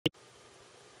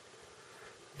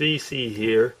DC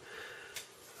here.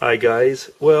 Hi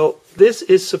guys. Well, this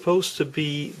is supposed to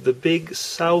be the big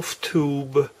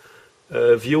SouthTube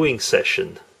viewing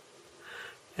session.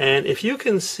 And if you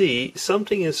can see,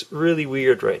 something is really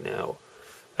weird right now.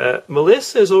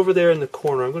 Melissa is over there in the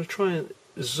corner. I'm going to try and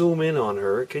zoom in on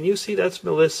her. Can you see that's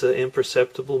Melissa,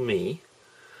 Imperceptible Me?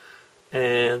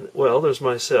 And, well, there's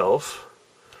myself.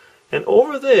 And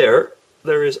over there,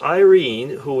 there is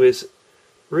Irene, who is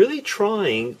really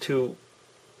trying to...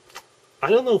 I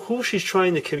don't know who she's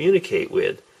trying to communicate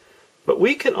with, but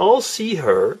we can all see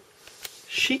her.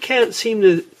 She can't seem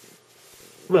to...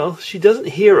 Well, she doesn't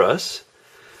hear us.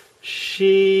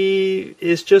 She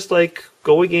is just like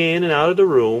going in and out of the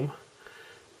room.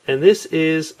 And this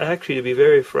is actually, to be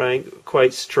very frank,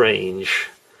 quite strange.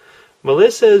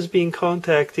 Melissa has been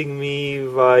contacting me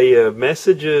via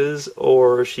messages,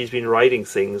 or she's been writing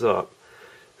things up.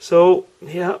 So,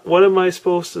 yeah, what am I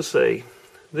supposed to say?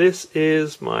 This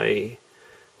is my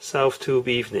SouthTube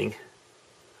evening.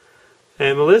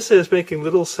 And Melissa is making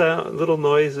little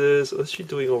noises. What's she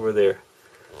doing over there?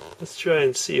 Let's try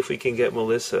and see if we can get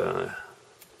Melissa.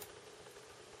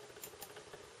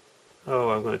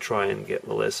 Oh, I'm going to try and get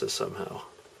Melissa somehow.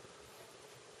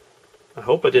 I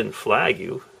hope I didn't flag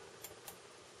you.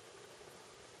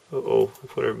 Uh-oh, I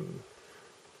put her...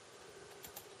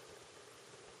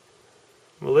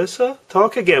 Melissa?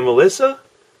 Talk again, Melissa?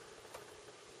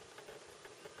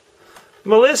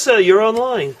 Melissa, you're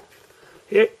online.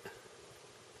 Here.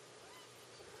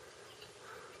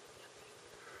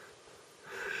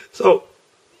 So,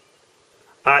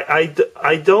 I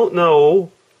don't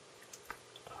know.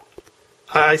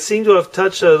 I seem to have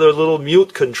touched the little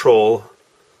mute control.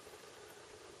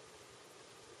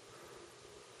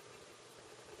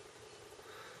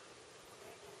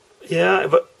 Yeah,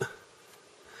 but...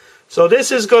 So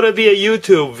this is going to be a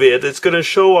YouTube vid. It's going to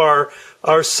show our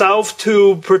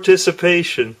SouthTube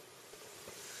participation.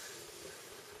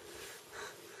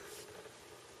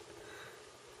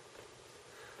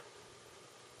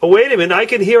 Oh, wait a minute. I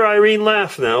can hear Irene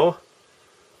laugh now.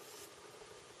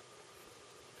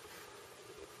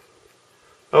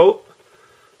 Oh,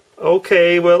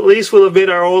 okay. Well, at least we'll have made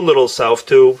our own little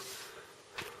SouthTube.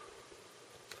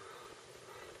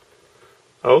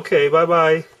 Okay,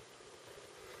 bye-bye.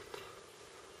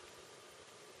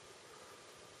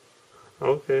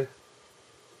 Okay.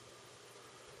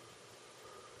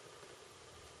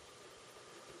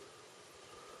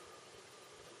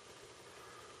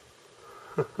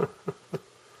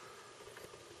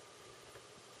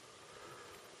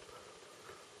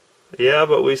 Yeah,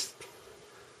 but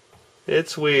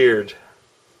it's weird.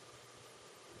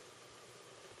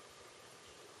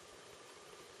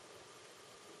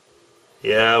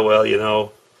 Yeah, well, you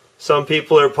know, some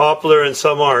people are popular and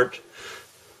some aren't.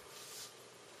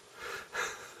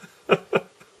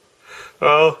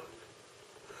 Oh,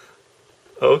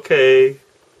 okay.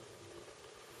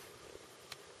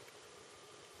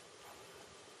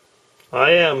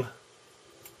 I am.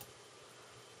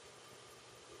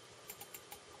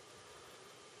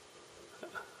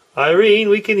 Irene,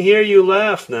 we can hear you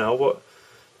laugh now. What?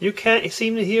 You can't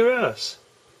seem to hear us.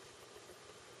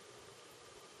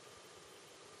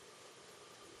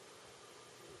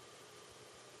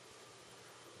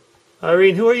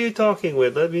 Irene, who are you talking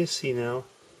with? Let me see now.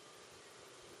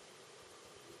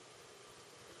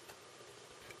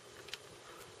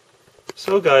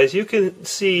 So guys, you can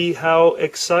see how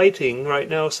exciting right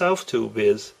now SouthTube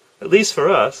is, at least for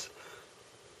us.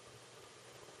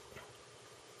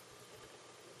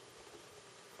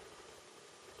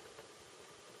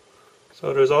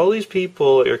 So there's all these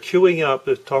people that are queuing up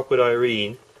to talk with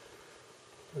Irene.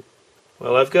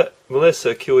 Well, I've got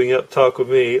Melissa queuing up to talk with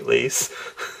me, at least.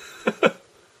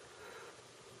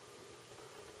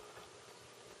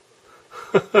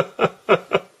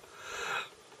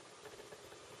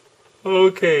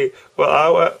 Okay,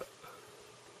 well,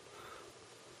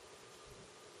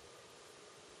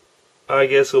 I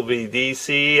guess it'll be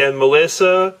DC and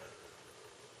Melissa.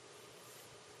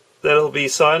 That'll be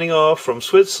signing off from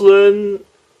Switzerland,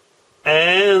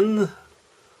 and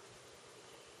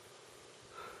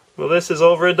Melissa's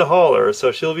over in the holler,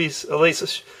 so she'll be, at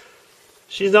least,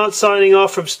 she's not signing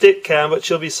off from Stickcam, but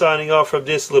she'll be signing off from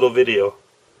this little video.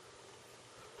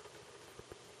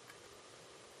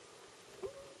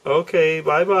 Okay,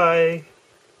 bye-bye.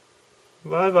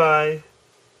 Bye-bye.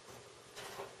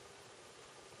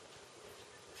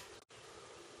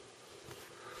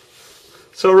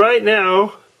 So right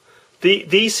now,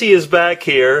 DC is back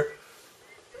here.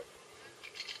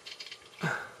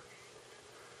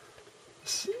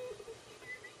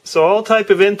 So all type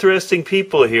of interesting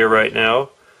people here right now.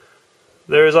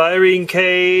 There's Irene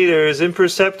K, there's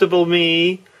Imperceptible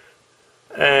Me,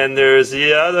 and there's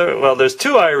the other, well, there's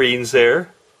two Irenes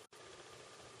there.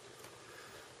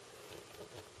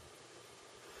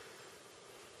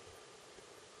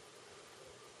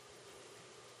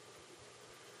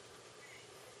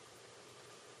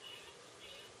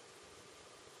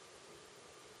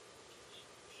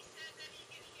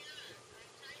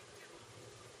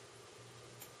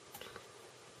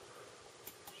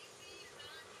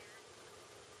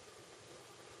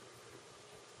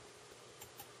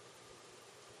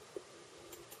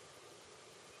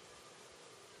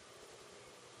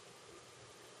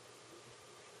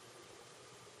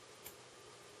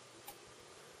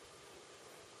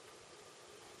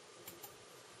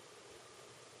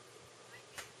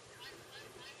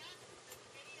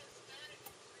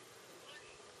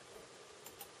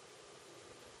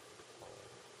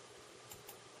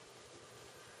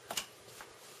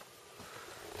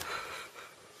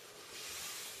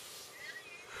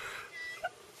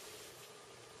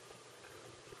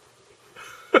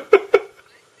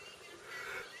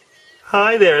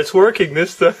 Hi there, it's working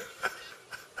this time.